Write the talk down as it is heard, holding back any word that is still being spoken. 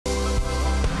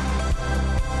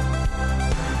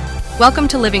Welcome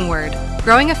to Living Word,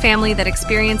 growing a family that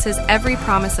experiences every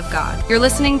promise of God. You're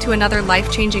listening to another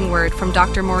life-changing word from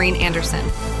Dr. Maureen Anderson.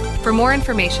 For more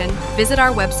information, visit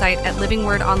our website at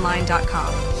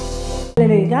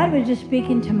livingwordonline.com. God was just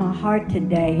speaking to my heart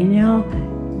today,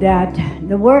 that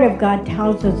the Word of God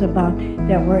tells us about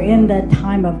that we're in that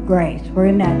time of grace. We're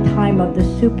in that time of the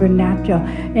supernatural.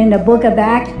 In the book of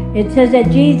Acts, it says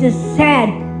that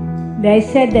they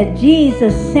said that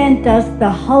Jesus sent us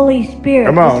the Holy Spirit.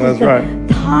 Come on, that's right.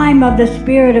 Time of the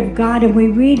Spirit of God. And we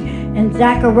read in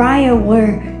Zechariah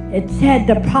where it said,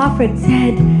 the prophet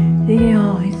said,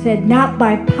 he said, not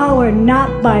by power,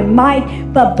 not by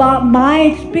might, but by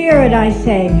my Spirit, I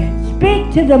say.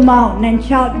 Speak to the mountain and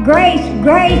shout, grace,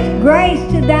 grace, grace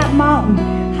to that mountain.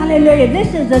 Hallelujah.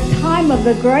 This is a time of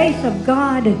the grace of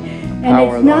God. And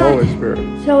Power it's not, of the Holy Spirit.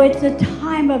 So it's a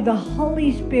time of the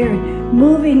Holy Spirit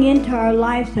moving into our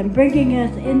lives and bringing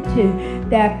us into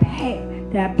that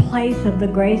place of the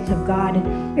grace of God.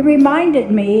 And it reminded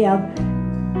me of,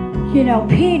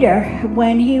 Peter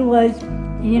when he was,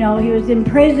 he was in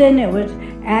prison. It was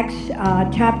Acts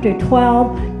chapter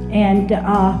 12, and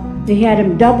they had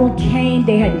him double chained.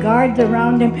 They had guards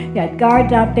around him. They had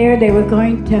guards out there. They were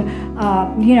going to,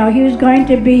 he was going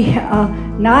to be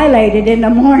annihilated in the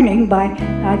morning by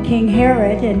King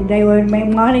Herod, and they were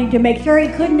wanting to make sure he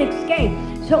couldn't escape.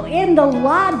 So in the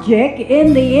logic,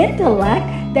 in the intellect,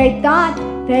 they thought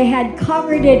they had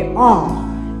covered it all.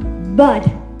 But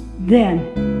then,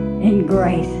 in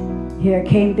grace, here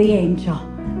came the angel.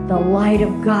 The light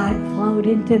of God flowed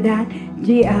into that.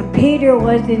 Peter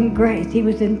was in grace. He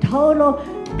was in total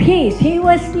peace. He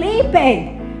was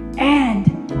sleeping. And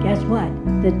guess what?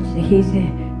 The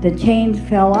chains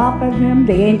fell off of him.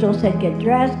 The angel said, get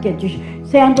dressed, get your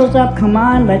sandals up, come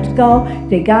on, let's go.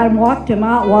 They got him, walked him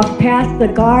out, walked past the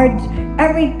guards,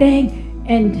 everything.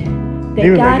 And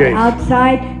they got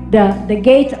outside. The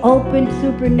gates opened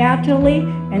supernaturally,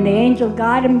 and the angel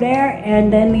got him there,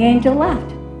 and then the angel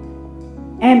left.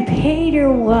 And Peter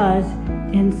was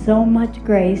in so much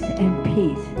grace and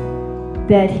peace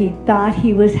that he thought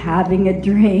he was having a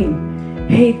dream.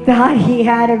 He thought he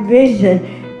had a vision,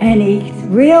 and he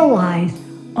realized,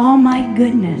 oh my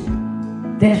goodness,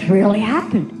 this really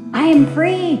happened. I am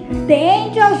free. The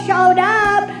angel showed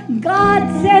up. God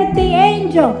sent the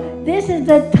angel. This is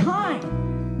a time,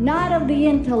 not of the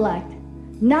intellect,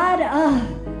 not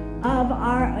of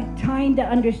our trying to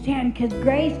understand, because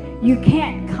grace, you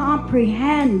can't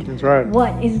comprehend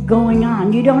what is going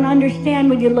on. You don't understand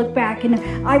when you look back. And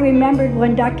I remembered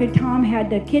when Dr. Tom had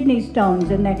the kidney stones,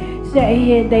 and they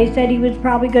said he was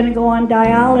probably going to go on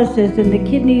dialysis, and the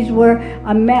kidneys were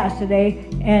a mess.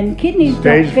 And kidneys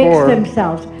don't fix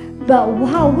themselves. But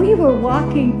while we were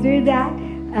walking through that,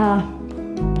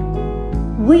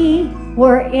 we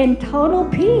were in total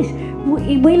peace.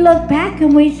 We look back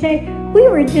and we say, we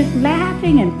were just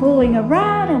laughing and fooling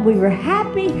around, and we were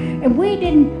happy, and we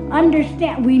didn't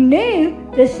understand. We knew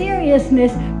the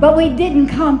seriousness, but we didn't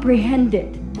comprehend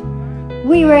it.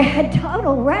 We were at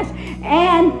total rest.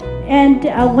 And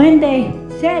when they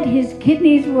said his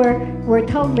kidneys were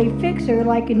totally fixed, or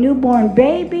like a newborn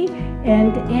baby,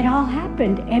 and it all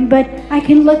happened. But I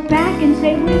can look back and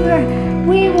say we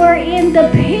were in the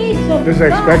peace of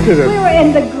God. We were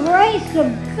in the grace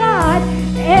of God,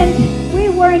 and we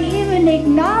weren't even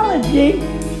acknowledging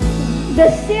the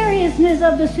seriousness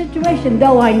of the situation.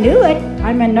 Though I knew it,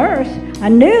 I'm a nurse, I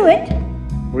knew it,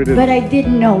 but I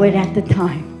didn't know it at the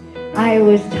time. I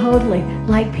was totally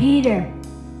like Peter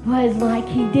was, like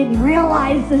he didn't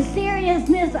realize the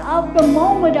seriousness of the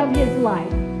moment of his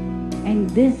life. And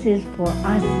this is for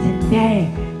us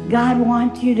today. God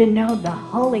wants you to know the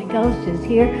Holy Ghost is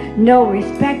here, no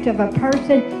respect of a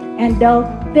person. And though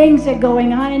things are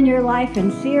going on in your life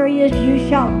and serious, you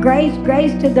shout grace,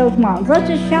 grace to those mountains. Let's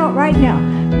just shout right now.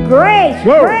 Grace,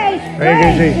 Whoa. Grace,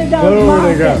 grace to those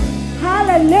mountains.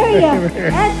 Hallelujah.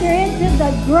 Enter into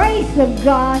the grace of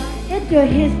God, into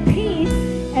his peace,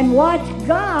 and watch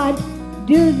God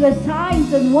do the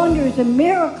signs and wonders and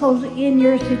miracles in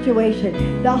your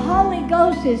situation. The Holy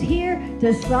Ghost is here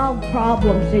to solve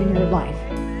problems in your life.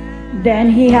 Then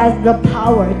he has the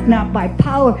power. It's not by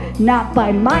power, not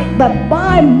by might, but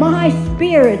by my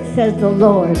Spirit, says the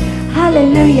Lord.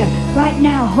 Hallelujah. Right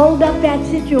now, hold up that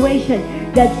situation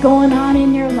that's going on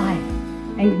in your life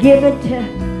and give it to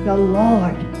the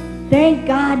Lord. Thank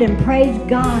God and praise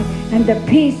God, and the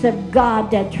peace of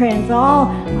God that transcends all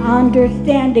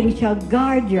understanding shall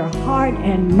guard your heart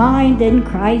and mind in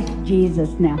Christ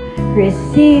Jesus. Now,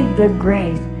 receive the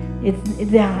grace.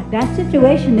 That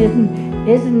situation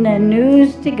isn't the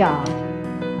news to God.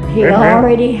 He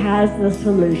already has the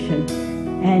solution,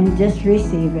 and just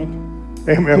receive it.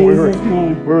 Amen. Jesus'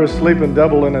 name. We were sleeping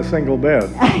double in a single bed.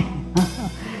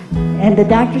 And the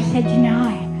doctor said,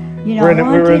 I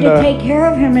want you to take care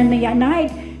of him in the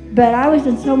night. But I was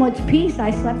in so much peace,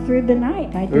 I slept through the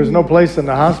night. There was no place in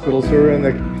the hospital, so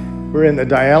we're in the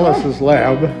dialysis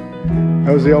lab.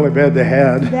 That was the only bed they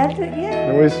had. That's it, yeah.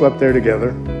 And we slept there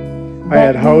together. I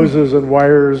had hoses and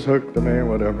wires hooked to me,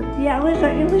 whatever. Yeah,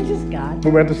 it was just God.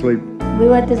 We went to sleep. We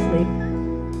went to sleep.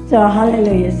 So,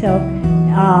 hallelujah. So,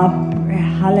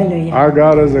 hallelujah. Our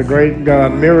God is a great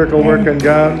God, miracle-working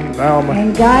God.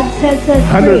 And God sets us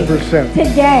 100%. free.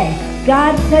 Today,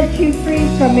 God sets you free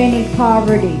from any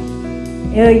poverty.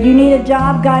 You need a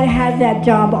job, God has that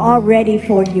job all ready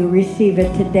for you. Receive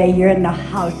it today. You're in the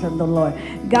house of the Lord.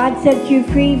 God sets you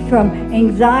free from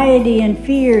anxiety and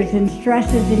fears and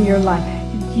stresses in your life.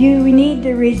 You need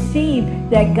to receive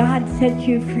that God sets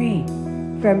you free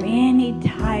from any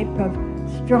type of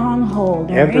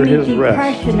stronghold or any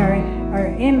depression or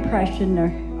impression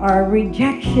or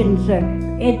rejections.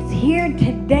 It's here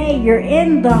today. You're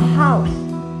in the house.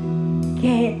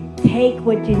 Take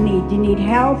what you need. You need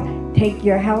health. Take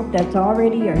your health that's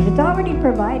already yours. It's already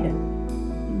provided.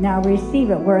 Now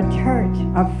receive it. We're a church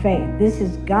of faith. This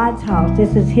is God's house.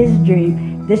 This is His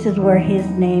dream. This is where His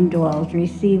name dwells.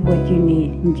 Receive what you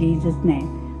need in Jesus'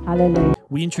 name. Hallelujah.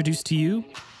 We introduce to you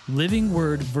Living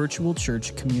Word Virtual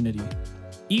Church Community.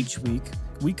 Each week,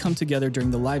 we come together during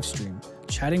the live stream,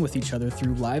 chatting with each other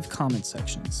through live comment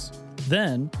sections.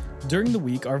 Then, during the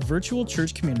week, our virtual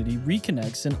church community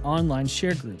reconnects in online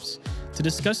share groups to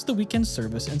discuss the weekend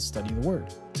service and study the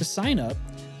Word. To sign up,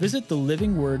 visit the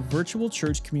Living Word Virtual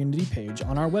Church Community page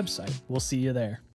on our website. We'll see you there.